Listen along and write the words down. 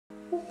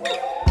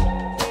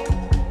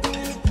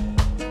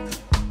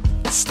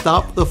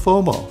Stop the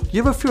FOMO. You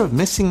ever fear of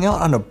missing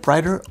out on a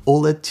brighter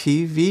OLED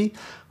TV?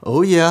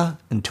 Oh yeah,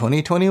 in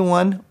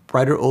 2021,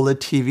 brighter OLED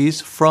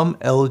TVs from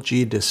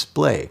LG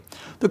Display.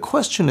 The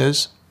question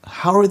is,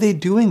 how are they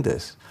doing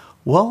this?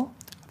 Well,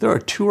 there are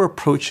two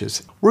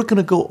approaches. We're going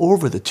to go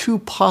over the two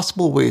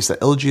possible ways that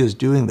LG is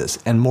doing this,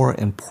 and more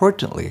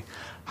importantly,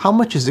 how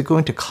much is it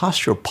going to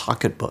cost your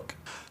pocketbook?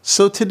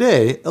 So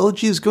today,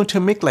 LG is going to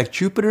make like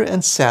Jupiter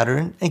and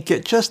Saturn and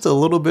get just a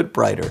little bit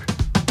brighter.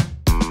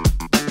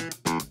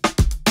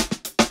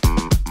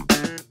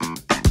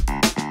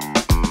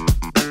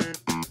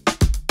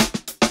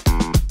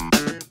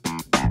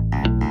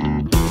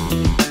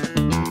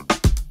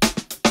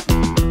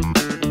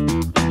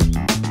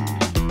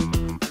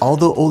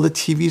 Although OLED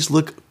TVs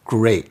look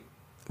great,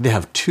 they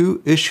have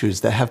two issues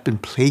that have been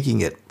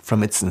plaguing it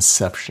from its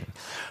inception.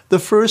 The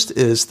first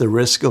is the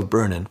risk of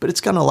burn-in, but it's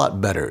gotten a lot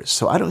better,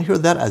 so I don't hear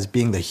that as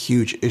being the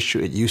huge issue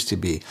it used to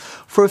be.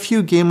 For a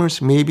few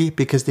gamers, maybe,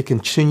 because they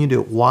continue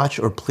to watch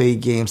or play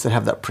games that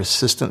have that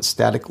persistent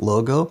static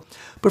logo,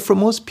 but for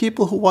most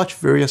people who watch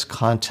various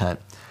content,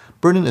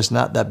 burn-in is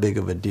not that big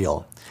of a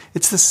deal.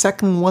 It's the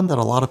second one that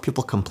a lot of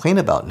people complain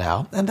about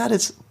now, and that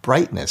is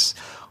brightness.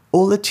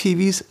 OLED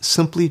TVs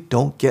simply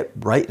don't get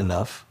bright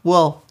enough,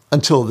 well,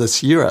 until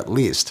this year at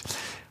least.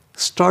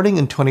 Starting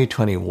in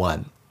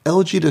 2021,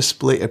 LG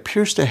Display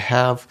appears to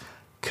have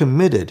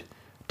committed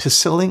to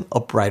selling a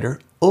brighter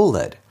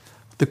OLED.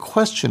 The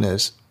question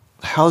is,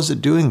 how is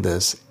it doing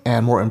this?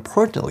 And more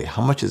importantly,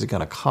 how much is it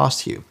going to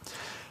cost you?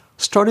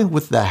 Starting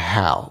with the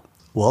how.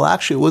 Well,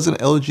 actually, it wasn't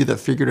LG that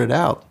figured it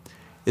out.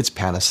 It's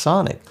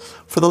Panasonic.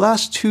 For the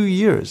last 2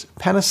 years,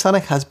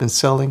 Panasonic has been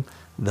selling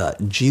the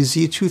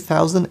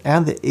GZ2000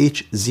 and the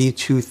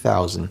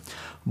HZ2000.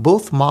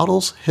 Both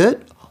models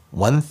hit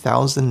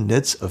 1000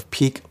 nits of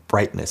peak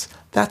brightness.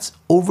 That's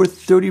over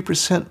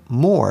 30%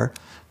 more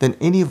than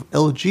any of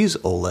LG's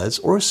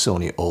OLEDs or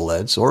Sony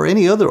OLEDs or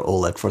any other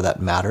OLED for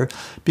that matter,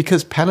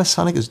 because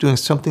Panasonic is doing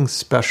something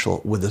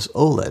special with this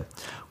OLED.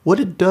 What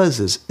it does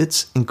is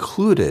it's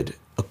included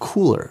a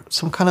cooler,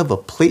 some kind of a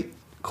plate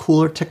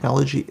cooler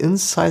technology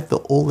inside the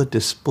OLED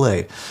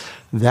display.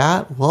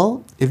 That,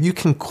 well, if you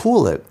can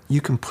cool it, you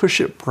can push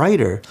it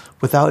brighter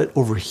without it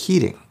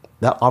overheating.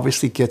 That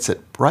obviously gets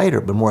it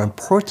brighter, but more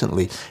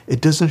importantly,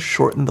 it doesn't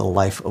shorten the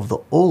life of the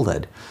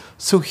OLED.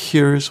 So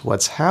here's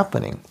what's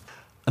happening.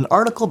 An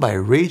article by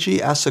Reiji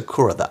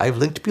Asakura that I've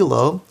linked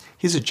below,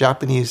 he's a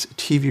Japanese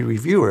TV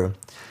reviewer,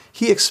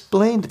 he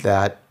explained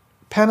that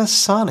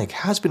Panasonic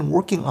has been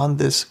working on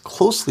this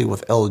closely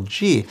with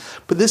LG,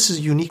 but this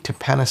is unique to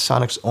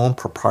Panasonic's own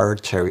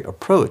proprietary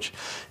approach.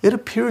 It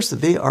appears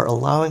that they are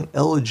allowing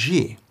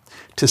LG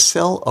to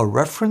sell a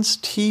reference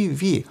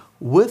TV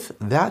with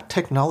that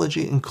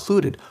technology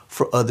included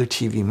for other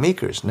TV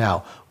makers.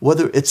 Now,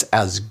 whether it's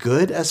as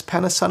good as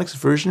Panasonic's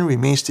version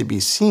remains to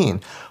be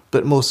seen,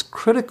 but most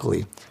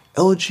critically,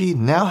 LG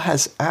now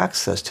has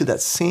access to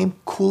that same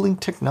cooling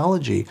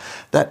technology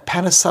that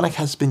Panasonic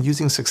has been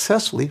using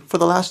successfully for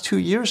the last 2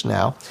 years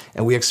now,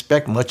 and we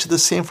expect much of the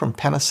same from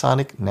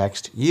Panasonic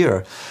next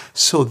year.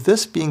 So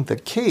this being the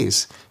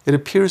case, it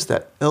appears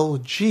that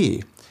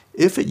LG,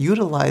 if it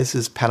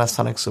utilizes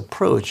Panasonic's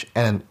approach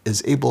and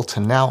is able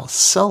to now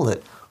sell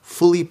it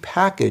fully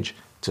packaged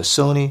to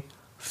Sony,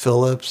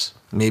 Philips,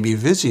 maybe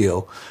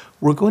Vizio,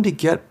 we're going to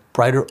get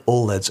brighter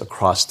OLEDs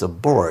across the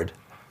board.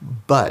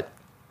 But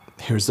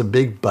here's the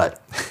big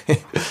but.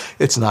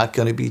 It's not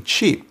going to be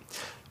cheap.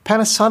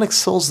 Panasonic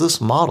sells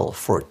this model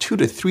for 2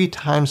 to 3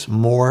 times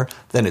more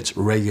than its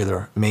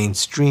regular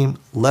mainstream,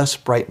 less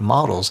bright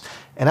models,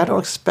 and I don't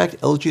expect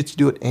LG to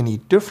do it any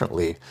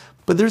differently.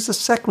 But there's a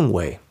second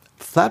way.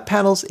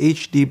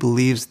 FlatpanelsHD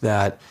believes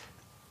that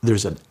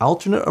there's an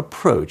alternate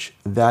approach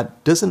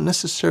that doesn't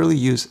necessarily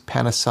use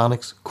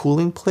Panasonic's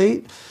cooling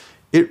plate.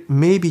 It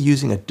may be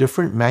using a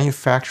different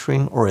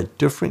manufacturing or a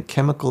different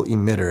chemical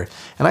emitter,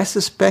 and I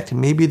suspect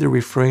maybe they're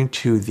referring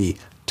to the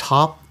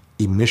top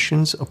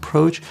emissions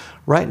approach.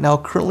 Right now,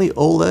 currently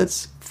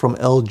OLEDs from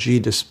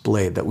LG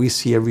Display that we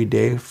see every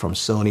day from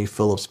Sony,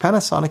 Philips,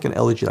 Panasonic, and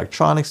LG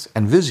Electronics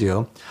and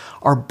Vizio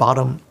are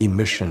bottom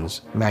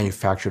emissions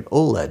manufactured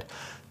OLED.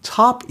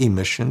 Top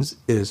emissions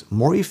is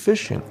more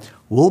efficient,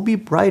 will be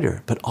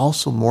brighter, but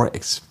also more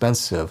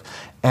expensive.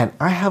 And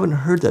I haven't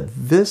heard that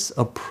this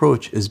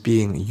approach is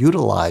being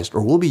utilized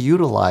or will be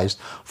utilized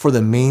for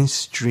the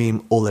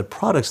mainstream OLED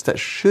products that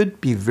should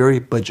be very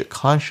budget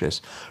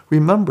conscious.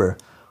 Remember,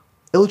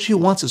 LG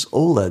wants its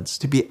OLEDs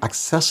to be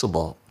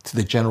accessible to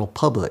the general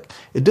public.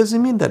 It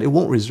doesn't mean that it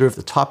won't reserve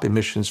the top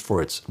emissions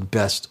for its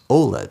best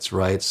OLEDs,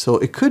 right? So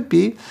it could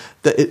be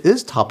that it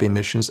is top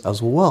emissions as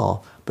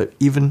well, but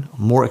even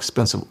more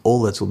expensive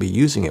OLEDs will be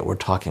using it. We're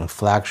talking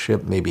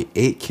flagship, maybe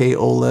 8K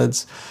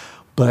OLEDs.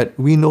 But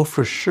we know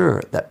for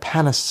sure that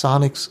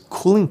Panasonic's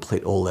cooling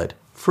plate OLED,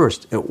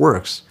 first, it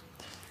works.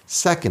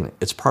 Second,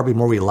 it's probably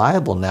more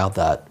reliable now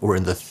that we're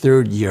in the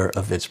 3rd year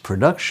of its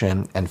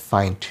production and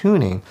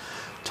fine-tuning.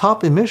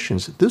 top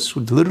emissions, this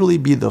would literally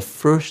be the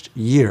first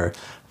year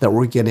that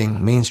we're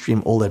getting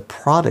mainstream OLED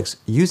products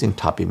using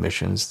top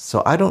emissions.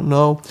 So I don't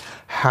know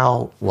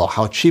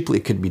how cheaply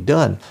it could be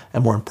done,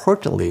 and more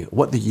importantly,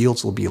 what the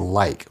yields will be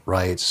like,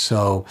 right?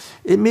 So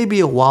it may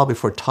be a while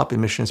before top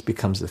emissions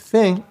becomes a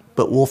thing,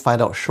 but we'll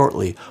find out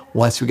shortly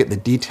once we get the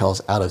details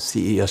out of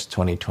CES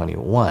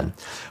 2021.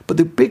 But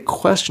the big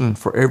question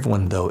for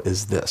everyone though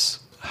is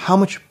this: how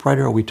much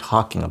brighter are we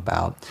talking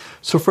about?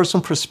 So for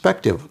some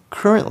perspective,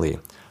 currently,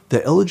 the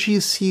LG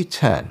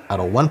C10 at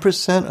a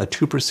 1%, a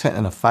 2%,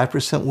 and a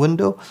 5%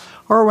 window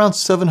are around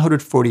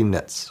 740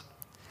 nits.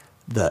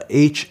 The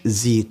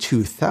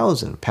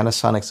HZ2000,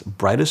 Panasonic's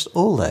brightest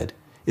OLED,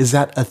 is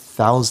at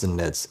 1,000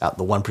 nits at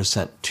the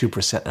 1%,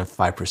 2%, and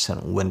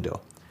 5%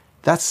 window.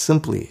 That's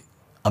simply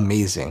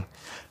amazing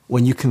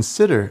when you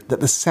consider that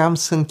the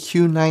Samsung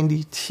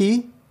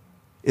Q90T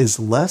is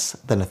less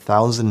than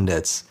 1,000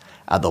 nits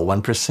at the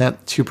 1%,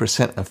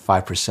 2%, and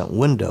 5%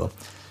 window.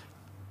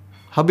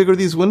 How big are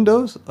these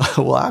windows?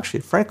 Well,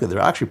 actually, frankly, they're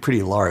actually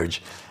pretty large.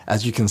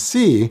 As you can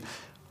see,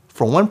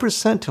 from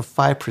 1% to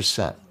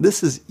 5%,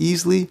 this is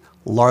easily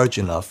large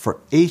enough for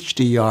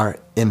HDR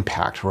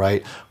impact,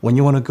 right? When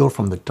you want to go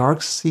from the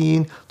dark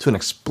scene to an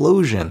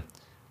explosion,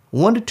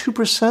 1% to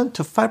 2%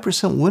 to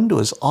 5% window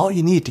is all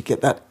you need to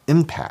get that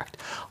impact.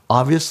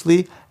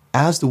 Obviously,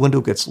 as the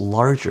window gets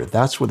larger,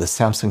 that's where the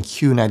Samsung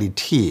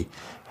Q90T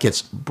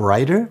gets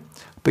brighter.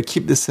 But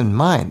keep this in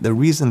mind, the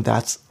reason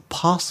that's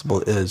possible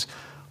is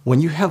when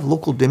you have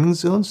local dimming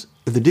zones,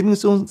 if the dimming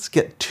zones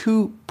get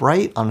too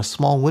bright on a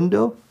small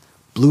window,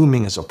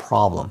 blooming is a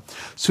problem.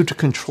 So to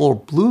control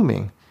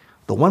blooming,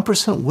 the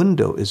 1%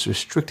 window is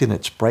restricted in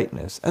its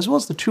brightness, as well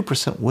as the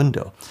 2%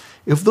 window.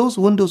 If those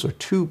windows are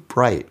too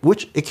bright,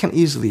 which it can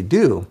easily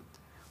do,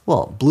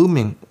 well,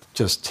 blooming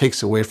just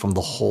takes away from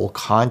the whole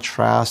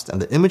contrast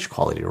and the image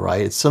quality,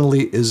 right? It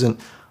suddenly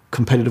isn't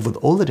competitive with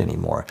OLED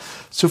anymore.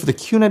 So for the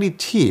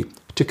Q90T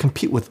to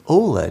compete with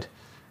OLED,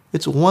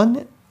 its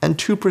 1% and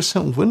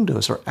 2%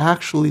 windows are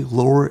actually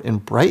lower in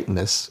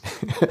brightness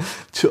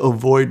to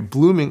avoid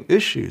blooming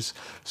issues.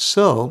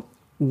 So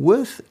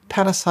with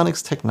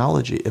Panasonic's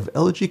technology, if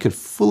LG could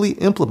fully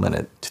implement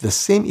it to the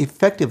same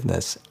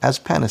effectiveness as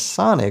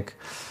Panasonic,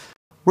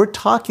 we're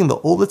talking the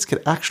OLEDs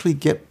could actually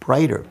get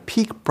brighter.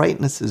 Peak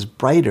brightness is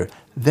brighter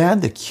than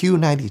the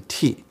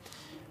Q90T.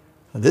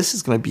 This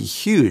is going to be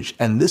huge,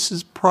 and this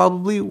is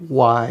probably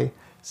why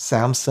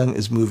Samsung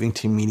is moving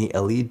to Mini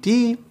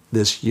LED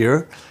this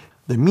year.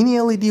 The Mini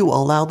LED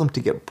will allow them to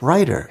get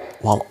brighter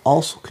while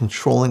also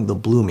controlling the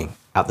blooming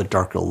at the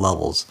darker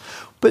levels.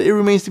 But it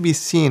remains to be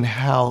seen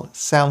how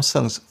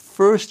Samsung's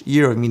first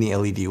year of Mini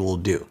LED will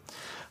do.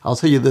 I'll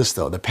tell you this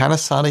though, the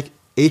Panasonic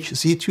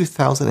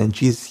HZ2000 and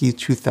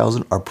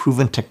GZ2000 are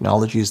proven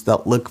technologies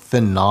that look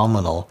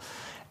phenomenal.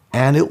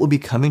 And it will be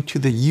coming to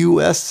the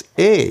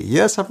USA.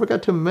 Yes, I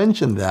forgot to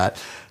mention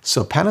that.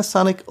 So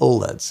Panasonic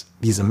OLEDs,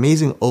 these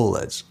amazing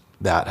OLEDs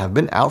that have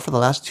been out for the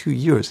last 2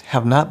 years,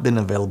 have not been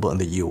available in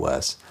the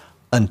US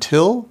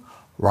until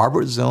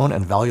Robert Zohn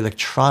and Value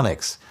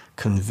Electronics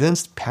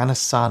convinced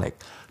Panasonic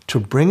to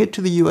bring it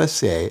to the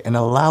USA and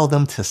allow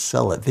them to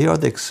sell it. They are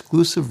the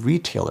exclusive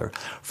retailer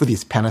for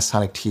these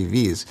Panasonic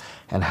TVs.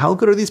 And how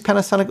good are these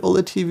Panasonic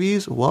OLED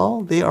TVs?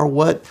 Well, they are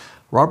what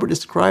Robert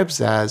describes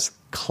as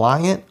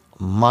client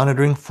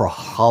monitoring for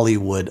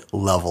Hollywood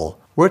level.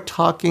 We're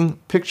talking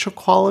picture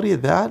quality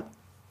that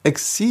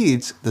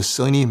exceeds the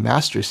Sony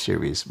Master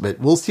Series, but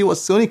we'll see what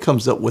Sony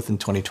comes up with in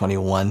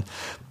 2021.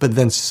 But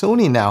then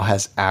Sony now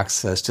has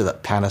access to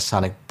that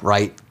Panasonic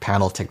bright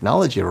panel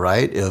technology,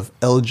 right? If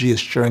LG is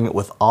sharing it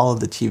with all of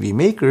the TV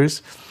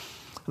makers,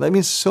 that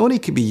means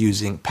Sony could be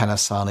using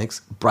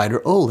Panasonic's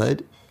brighter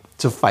OLED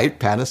to fight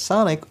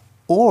Panasonic,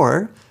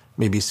 or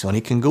maybe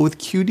Sony can go with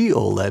QD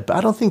OLED, but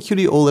I don't think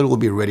QD OLED will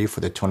be ready for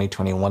the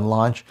 2021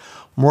 launch,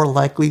 more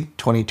likely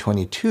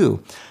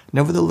 2022.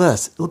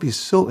 Nevertheless, it'll be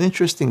so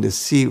interesting to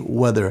see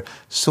whether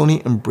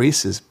Sony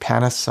embraces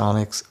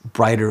Panasonic's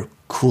brighter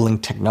cooling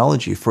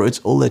technology for its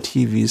OLED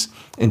TVs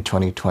in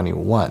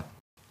 2021.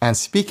 And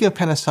speaking of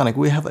Panasonic,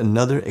 we have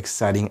another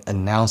exciting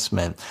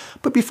announcement.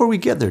 But before we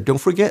get there, don't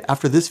forget,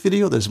 after this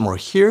video, there's more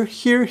here, and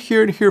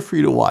here for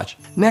you to watch.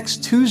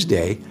 Next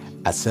Tuesday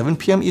at 7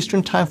 p.m.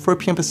 Eastern Time, 4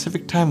 p.m.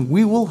 Pacific Time,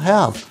 we will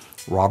have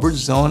Robert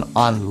Zohn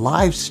on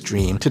live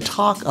stream to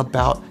talk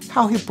about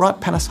how he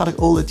brought Panasonic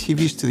OLED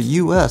TVs to the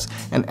US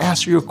and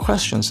answer your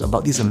questions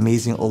about these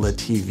amazing OLED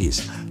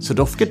TVs. So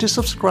don't forget to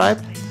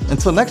subscribe.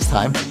 Until next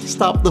time,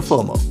 stop the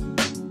FOMO.